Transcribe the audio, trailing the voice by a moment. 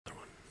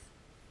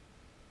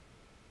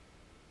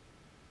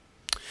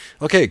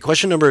Okay,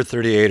 question number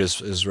 38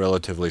 is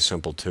relatively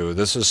simple too.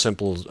 This is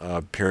simple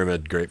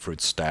pyramid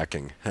grapefruit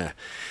stacking.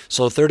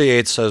 So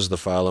 38 says the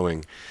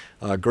following.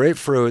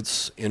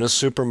 Grapefruits in a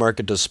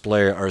supermarket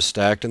display are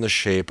stacked in the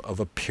shape of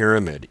a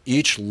pyramid.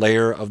 Each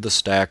layer of the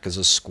stack is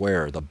a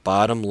square. The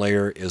bottom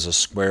layer is a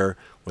square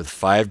with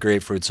 5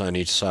 grapefruits on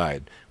each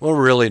side. What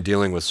we're really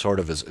dealing with sort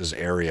of is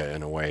area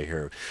in a way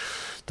here.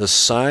 The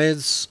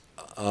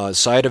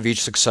side of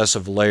each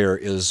successive layer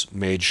is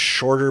made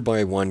shorter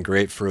by 1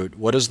 grapefruit.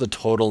 What is the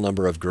total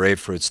number of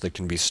grapefruits that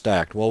can be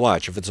stacked? Well,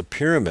 watch. If it's a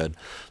pyramid,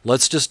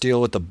 let's just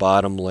deal with the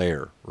bottom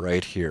layer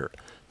right here.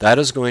 That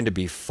is going to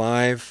be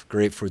 5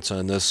 grapefruits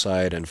on this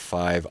side and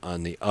 5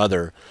 on the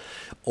other.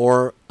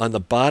 Or on the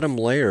bottom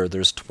layer,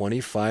 there's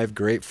 25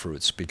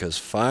 grapefruits because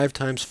 5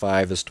 times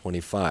 5 is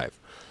 25.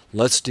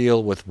 Let's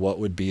deal with what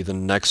would be the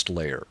next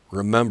layer.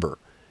 Remember,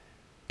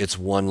 it's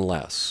 1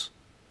 less.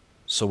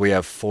 So we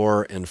have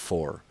 4 and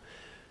 4.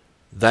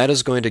 That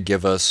is going to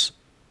give us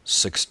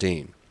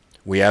 16.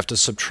 We have to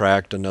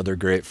subtract another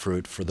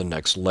grapefruit for the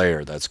next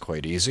layer. That's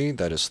quite easy.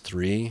 That is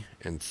 3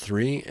 and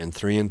 3 and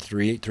 3 and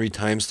 3. 3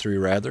 times 3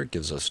 rather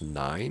gives us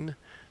 9.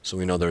 So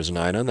we know there's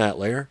 9 on that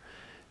layer.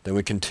 Then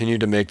we continue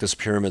to make this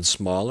pyramid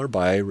smaller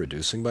by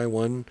reducing by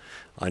 1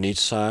 on each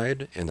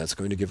side, and that's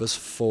going to give us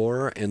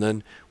 4. And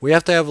then we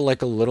have to have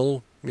like a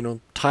little,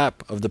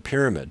 top of the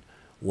pyramid.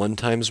 1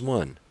 times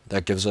 1.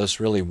 That gives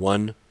us really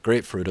 1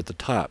 grapefruit at the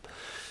top.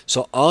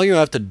 So all you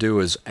have to do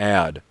is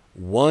add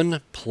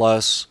 1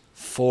 plus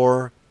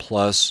 4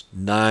 plus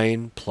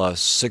 9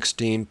 plus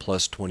 16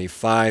 plus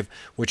 25,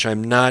 which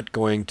I'm not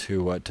going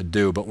to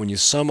do, but when you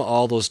sum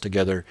all those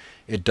together,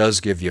 it does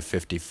give you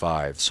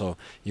 55. So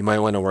you might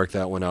want to work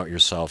that one out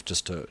yourself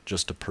just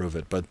to prove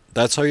it. But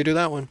that's how you do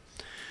that one.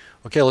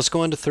 Okay, let's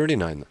go on to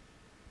 39.